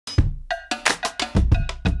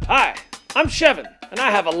Hi, I'm Shevin, and I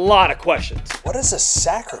have a lot of questions. What is a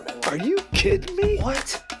sacrament? Are you kidding me?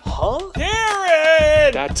 What? Huh?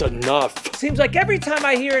 Jared! That's enough. Seems like every time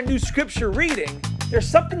I hear a new scripture reading, there's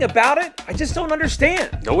something about it I just don't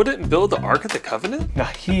understand. Noah didn't build the Ark of the Covenant?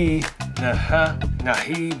 Nahi,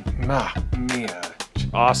 Mia.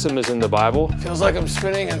 Awesome is in the Bible. Feels like I'm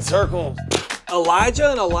spinning in circles. Elijah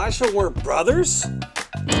and Elisha were brothers?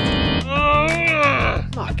 I'm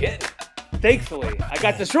not getting it. Thankfully, I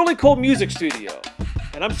got this really cool music studio,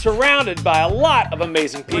 and I'm surrounded by a lot of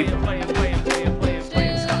amazing people.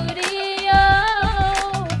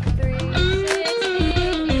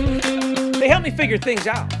 They help me figure things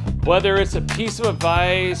out. Whether it's a piece of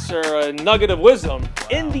advice or a nugget of wisdom,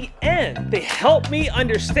 in the end, they help me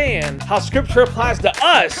understand how scripture applies to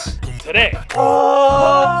us today.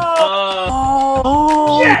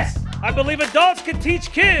 Yes! I believe adults can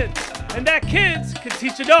teach kids, and that kids can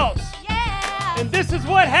teach adults. Yeah! And this is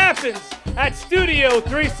what happens at Studio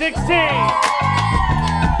 316.